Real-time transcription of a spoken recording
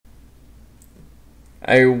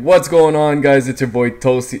Hey, what's going on, guys? It's your boy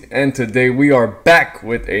Toasty, and today we are back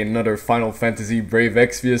with another Final Fantasy Brave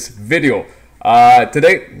Exvius video.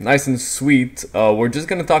 Today, nice and sweet, we're just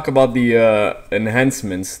gonna talk about the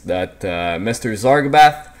enhancements that Mr.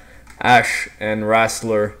 Zargabaath, Ashe, and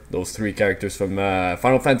Rasler, those three characters from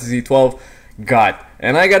Final Fantasy 12, got.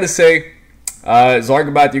 And I gotta say,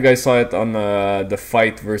 Zargabaath, you guys saw it on the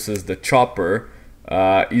fight versus the Chopper.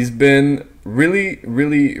 He's been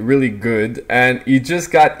really good, and he just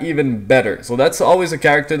got even better. So that's always a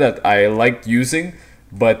character that I liked using,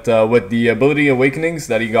 but with the ability awakenings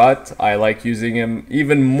that he got, I like using him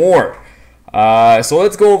even more. So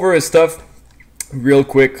let's go over his stuff real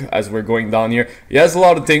quick as we're going down here. He has a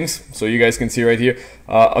lot of things, so you guys can see right here.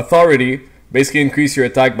 Authority, basically increase your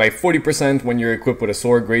attack by 40% when you're equipped with a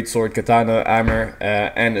sword, great sword, katana, hammer,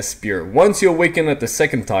 and a spear. Once you awaken it the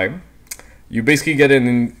second time, you basically get an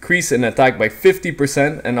increase in attack by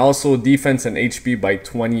 50% and also defense and HP by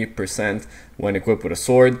 20% when equipped with a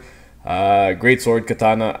sword, great sword,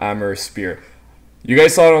 katana, hammer, spear. You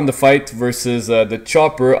guys saw it on the fight versus the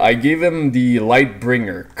Chopper. I gave him the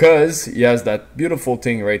Lightbringer because he has that beautiful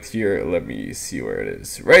thing right here. Let me see where it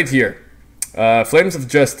is. Right here. Flames of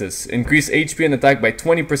Justice. Increase HP and attack by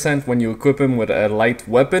 20% when you equip him with a light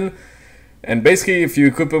weapon. And basically, if you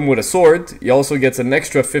equip him with a sword, he also gets an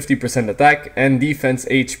extra 50% attack and defense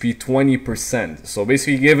HP 20%. So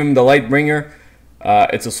basically, give him the Lightbringer.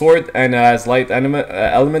 It's a sword and it has light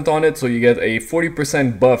element on it, so you get a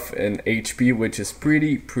 40% buff in HP, which is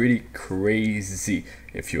pretty crazy,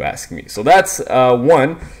 if you ask me. So that's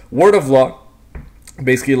one. Word of Law.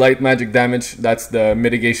 Basically, light magic damage, that's the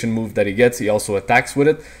mitigation move that he gets. He also attacks with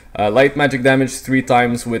it. Light magic damage 3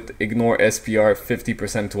 times with ignore SPR,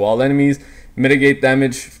 50% to all enemies. Mitigate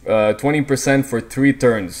damage 20% for 3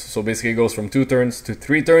 turns. So basically it goes from 2 turns to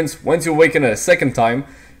 3 turns. Once you awaken it a second time,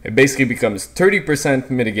 it basically becomes 30%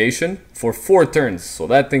 mitigation for 4 turns. So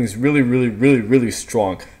that thing's really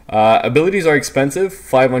strong. Abilities are expensive,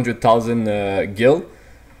 500,000 gil.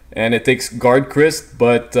 And it takes guard Christ,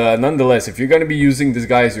 but nonetheless, if you're going to be using this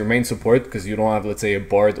guy as your main support, because you don't have, let's say, a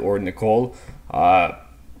Bard or Nicole,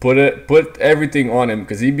 put everything on him,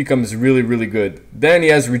 because he becomes really good. Then he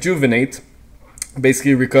has Rejuvenate,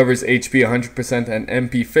 basically recovers HP 100% and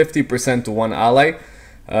MP 50% to one ally.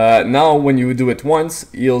 Now, when you do it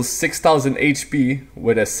once, heals 6,000 HP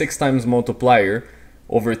with a 6 times multiplier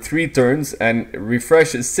over 3 turns, and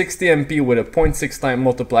refreshes 60 MP with a 0.6 time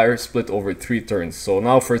multiplier split over 3 turns. So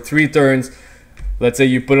now for 3 turns, let's say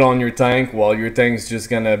you put it on your tank, while your tank's just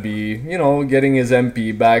gonna be, you know, getting his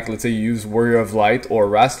MP back. Let's say you use Warrior of Light or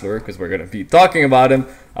Rasler, because we're gonna be talking about him.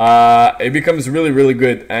 It becomes really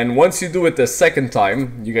good. And once you do it the second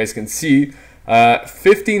time, you guys can see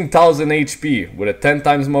 15,000 HP with a 10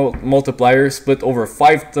 times multiplier split over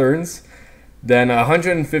 5 turns. Then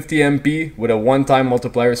 150 MP with a 1-time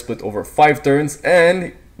multiplier split over 5 turns,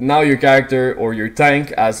 and now your character or your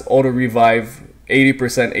tank has auto revive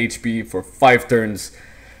 80% HP for 5 turns.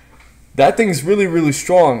 That thing's really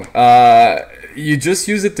strong. You just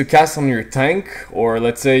use it to cast on your tank, or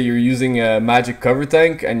let's say you're using a magic cover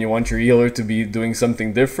tank and you want your healer to be doing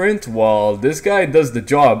something different. Well, this guy does the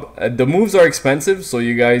job. The moves are expensive, so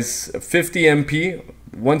you guys 50 MP.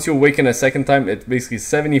 Once you awaken a second time, it's basically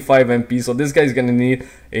 75 MP, so this guy's gonna need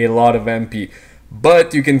a lot of MP.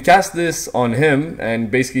 But you can cast this on him,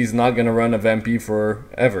 and basically he's not gonna run of MP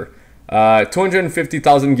forever.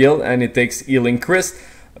 250,000 gil, and it takes healing Christ.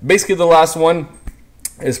 Basically the last one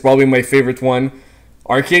is probably my favorite one.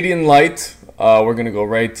 Arcadian Light, we're gonna go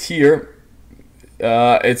right here.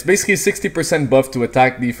 It's basically 60% buff to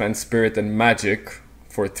attack, defense, spirit, and magic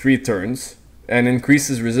for 3 turns. And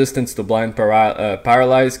increases resistance to blind,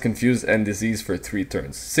 paralyze, confuse, and disease for 3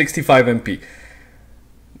 turns. 65 MP.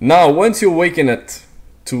 Now, once you awaken it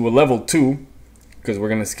to a level 2, because we're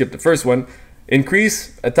going to skip the first one,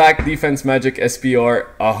 increase attack, defense, magic, SPR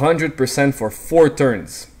 100% for 4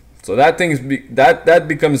 turns. So that that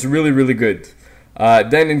becomes really good.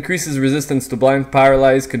 Then increases resistance to blind,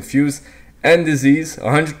 paralyze, confuse, and disease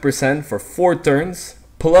 100% for 4 turns.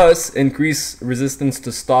 Plus increase resistance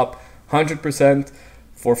to stop 100%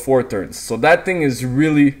 for 4 turns. So that thing is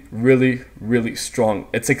really strong.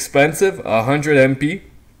 It's expensive, 100 MP,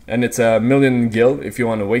 and it's a million gil if you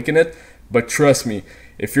want to awaken it. But trust me,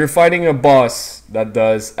 if you're fighting a boss that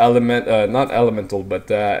does not elemental,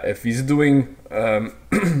 but if he's doing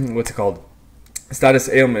what's it called, status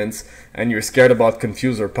ailments, and you're scared about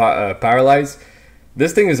confuse or paralyze,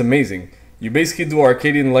 this thing is amazing. You basically do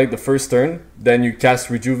Arcadian Light the first turn, then you cast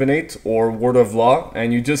Rejuvenate or Word of Law,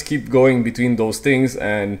 and you just keep going between those things,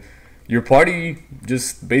 and your party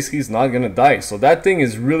just basically is not gonna die. So that thing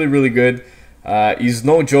is really good. He's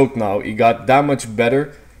no joke now. He got that much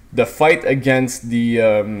better. The fight against the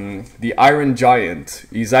Iron Giant,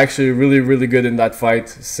 he's actually really good in that fight,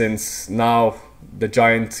 since now the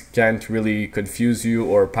giant can't really confuse you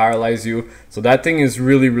or paralyze you. So that thing is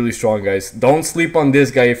really strong, guys. Don't sleep on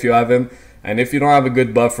this guy if you have him, and if you don't have a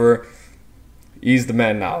good buffer, he's the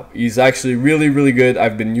man now. He's actually really good.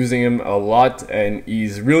 I've been using him a lot, and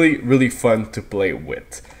he's really fun to play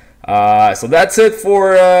with. So that's it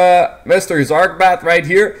for Mr. Zargabaath right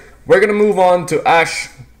here. We're gonna move on to Ashe.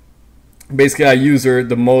 Basically, I use her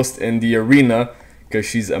the most in the arena because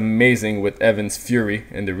she's amazing with Evan's Fury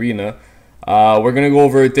in the arena. We're gonna go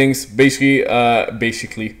over things. Basically,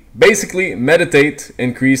 meditate,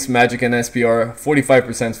 increase magic and SPR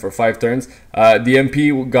 45% for 5 turns. The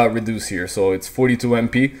MP got reduced here, so it's 42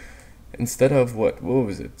 MP instead of what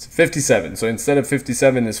was it? 57. So instead of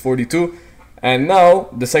 57 is 42. And now,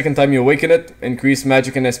 the second time you awaken it, increase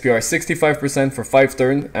magic and SPR 65% for 5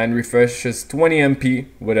 turns and refreshes 20 MP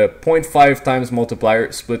with a 0.5 times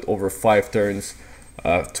multiplier split over 5 turns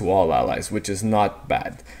to all allies, which is not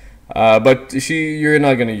bad. But you're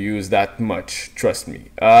not going to use that much, trust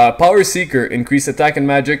me. Power Seeker, increase attack and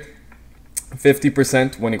magic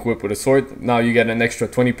 50% when equipped with a sword. Now you get an extra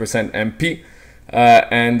 20% MP.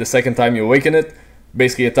 And the second time you awaken it,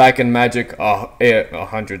 basically attack and magic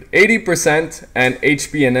 180% and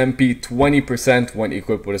HP and MP 20% when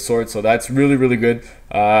equipped with a sword. So that's really good.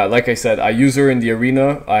 Like I said, I use her in the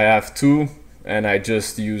arena. I have 2, and I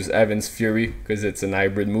just use Evan's Fury because it's an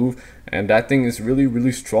hybrid move, and that thing is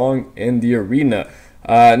really strong in the arena.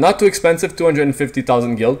 Not too expensive,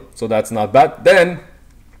 250,000 gil, so that's not bad. Then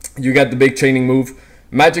you get the big chaining move,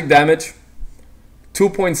 magic damage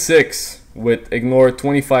 2.6 with ignore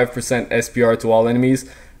 25% SPR to all enemies.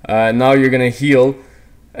 Now you're gonna heal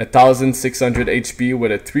 1,600 HP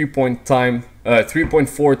with a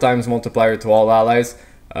 3.4 times multiplier to all allies.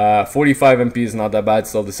 45 MP is not that bad,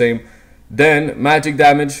 still the same. Then magic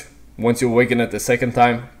damage, once you awaken it the second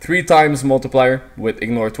time, 3 times multiplier with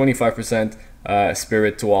ignore 25%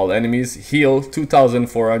 spirit to all enemies. Heal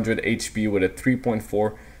 2,400 HP with a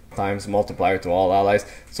 3.4 times multiplier to all allies.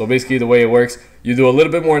 So basically the way it works, you do a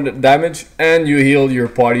little bit more damage and you heal your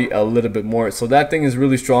party a little bit more. So that thing is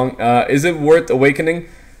really strong. Is it worth awakening?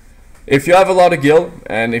 If you have a lot of gil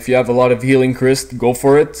and if you have a lot of healing crest, go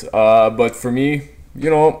for it. But for me, you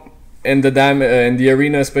know, in the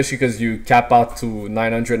arena, especially because you cap out to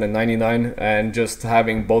 999, and just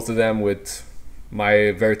having both of them with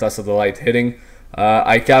my Veritas of the Light hitting,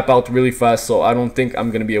 I cap out really fast. So I don't think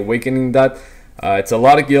I'm gonna be awakening that. It's a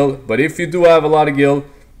lot of gil, but if you do have a lot of gil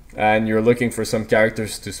and you're looking for some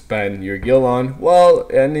characters to spend your gil on, well,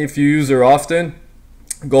 and if you use her often,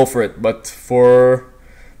 go for it. But for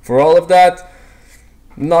all of that,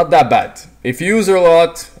 not that bad. If you use her a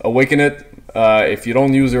lot, awaken it. If you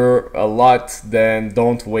don't use her a lot, then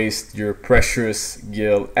don't waste your precious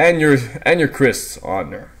gil and your crysts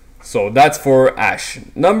on her. So that's for Ashe.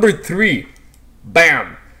 Number 3,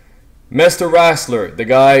 bam, Mr. Rasler, the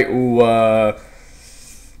guy who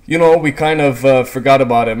you know, we kind of forgot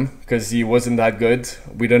about him because he wasn't that good.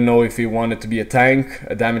 We didn't know if he wanted to be a tank,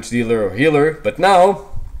 a damage dealer, or healer. But now,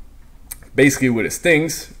 basically with his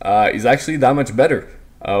things, he's actually that much better.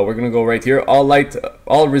 We're gonna go right here.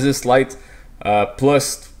 All resist light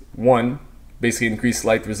 +1. Basically increase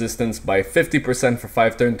light resistance by 50% for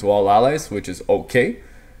 5 turns to all allies, which is okay.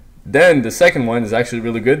 Then the second one is actually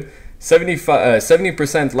really good.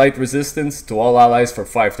 70% light resistance to all allies for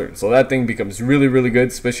 5 turns. So that thing becomes really good,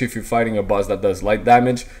 especially if you're fighting a boss that does light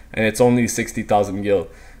damage, and it's only 60,000 gil,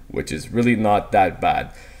 which is really not that bad.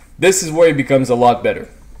 This is where it becomes a lot better.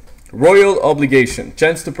 Royal Obligation,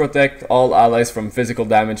 chance to protect all allies from physical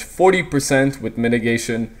damage, 40% with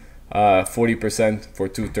mitigation, 40% for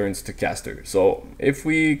 2 turns to caster. So if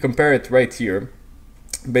we compare it right here,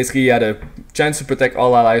 basically you had a chance to protect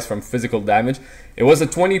all allies from physical damage. It was a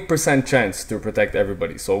 20% chance to protect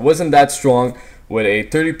everybody, so it wasn't that strong, with a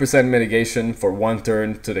 30% mitigation for 1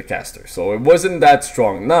 turn to the caster. So it wasn't that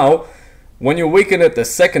strong. Now when you awaken it the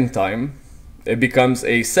second time, it becomes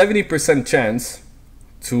a 70% chance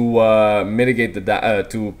to mitigate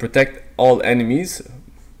to protect all enemies.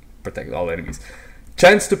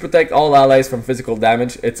 Chance to protect all allies from physical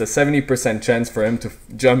damage. It's a 70% chance for him to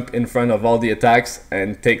jump in front of all the attacks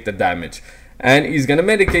and take the damage. And he's gonna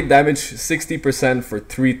mitigate damage 60% for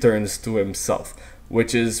 3 turns to himself,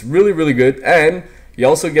 which is really good. And he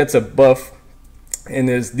also gets a buff in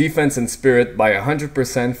his defense and spirit by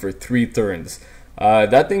 100% for 3 turns.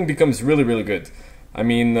 That thing becomes really good. I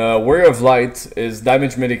mean, Warrior of Light is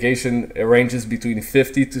damage mitigation, it ranges between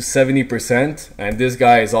 50 to 70%, and this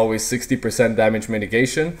guy is always 60% damage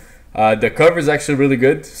mitigation. The cover is actually really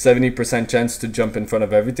good, 70% chance to jump in front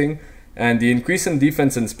of everything. And the increase in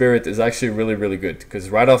defense and spirit is actually really good, because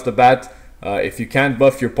right off the bat, if you can't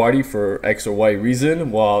buff your party for X or Y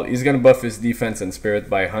reason, well, he's gonna buff his defense and spirit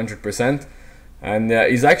by 100%. And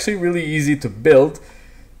he's actually really easy to build.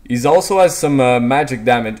 He's also has some magic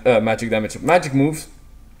moves.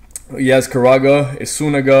 He has Karaga,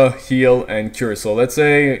 Isunaga, Heal, and Cure. So let's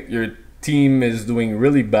say your team is doing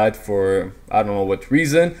really bad for I don't know what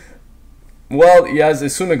reason. Well, he has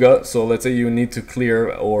Isunaga, so let's say you need to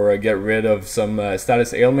clear or get rid of some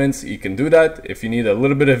status ailments, he can do that. If you need a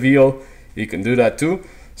little bit of heal, he can do that too.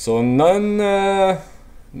 So not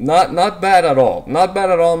bad at all. Not bad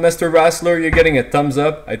at all. Mr. Rasler, you're getting a thumbs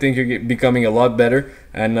up. I think you're becoming a lot better,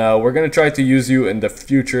 and we're gonna try to use you in the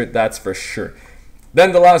future, that's for sure.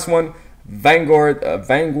 Then the last one,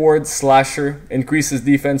 Vanguard Slasher, increases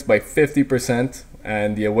defense by 50%.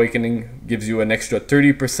 And the Awakening gives you an extra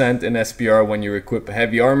 30% in SPR when you equip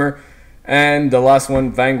heavy armor. And the last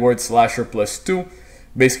one, Vanguard Slasher +2,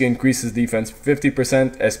 basically increases defense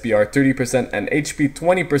 50%, SPR 30%, and HP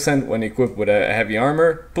 20% when equipped with a heavy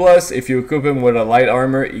armor. Plus, if you equip him with a light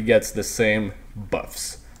armor, he gets the same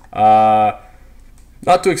buffs.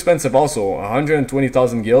 Not too expensive also,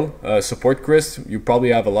 120,000 gil. Support Chris, you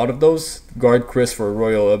probably have a lot of those. Guard Chris for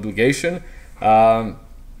Royal Obligation.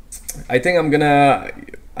 I think I'm gonna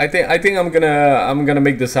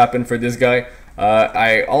make this happen for this guy.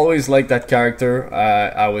 I always liked that character.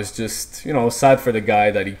 I was just, you know, sad for the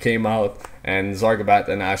guy that he came out and Zargabaath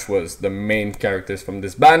and Ashe was the main characters from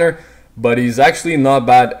this banner. But he's actually not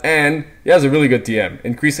bad, and he has a really good TM.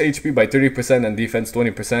 Increase HP by 30% and defense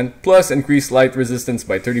 20%, plus increase light resistance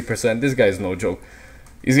by 30%. This guy is no joke.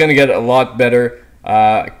 He's gonna get a lot better.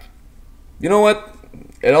 You know what?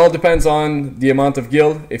 It all depends on the amount of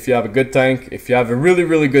gil. If you have a good tank, if you have a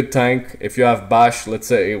really good tank, if you have Bash, let's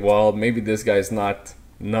say, well, maybe this guy's not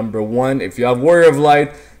 #1. If you have Warrior of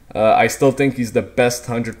Light, I still think he's the best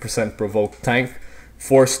 100% provoked tank.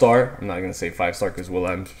 4-star, I'm not gonna say 5-star because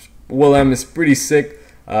Willem is pretty sick.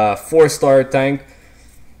 4-star tank.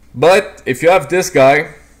 But if you have this guy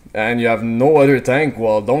and you have no other tank,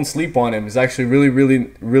 well, don't sleep on him. He's actually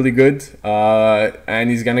really good, and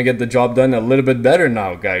he's gonna get the job done a little bit better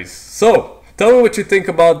now, guys. So tell me what you think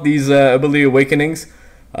about these ability awakenings.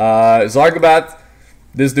 Zargabaath,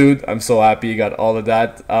 this dude, I'm so happy he got all of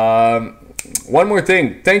that. One more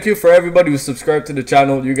thing, thank you for everybody who subscribed to the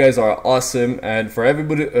channel. You guys are awesome, and for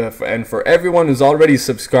everybody and for everyone who's already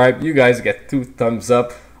subscribed, you guys get 2 thumbs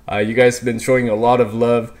up. You guys have been showing a lot of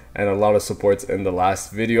love and a lot of supports in the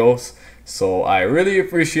last videos, so I really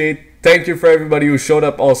appreciate. Thank you for everybody who showed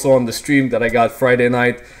up also on the stream that I got Friday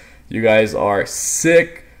night. You guys are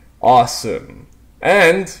sick, awesome.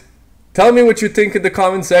 And tell me what you think in the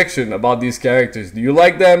comment section about these characters. Do you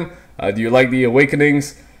like them? Do you like the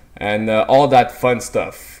awakenings and all that fun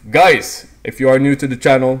stuff? Guys, if you are new to the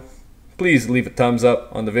channel, please leave a thumbs up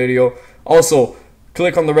on the video. Also,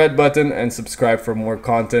 click on the red button and subscribe for more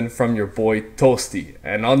content from your boy Toasty.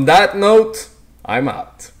 And on that note, I'm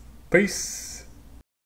out. Peace.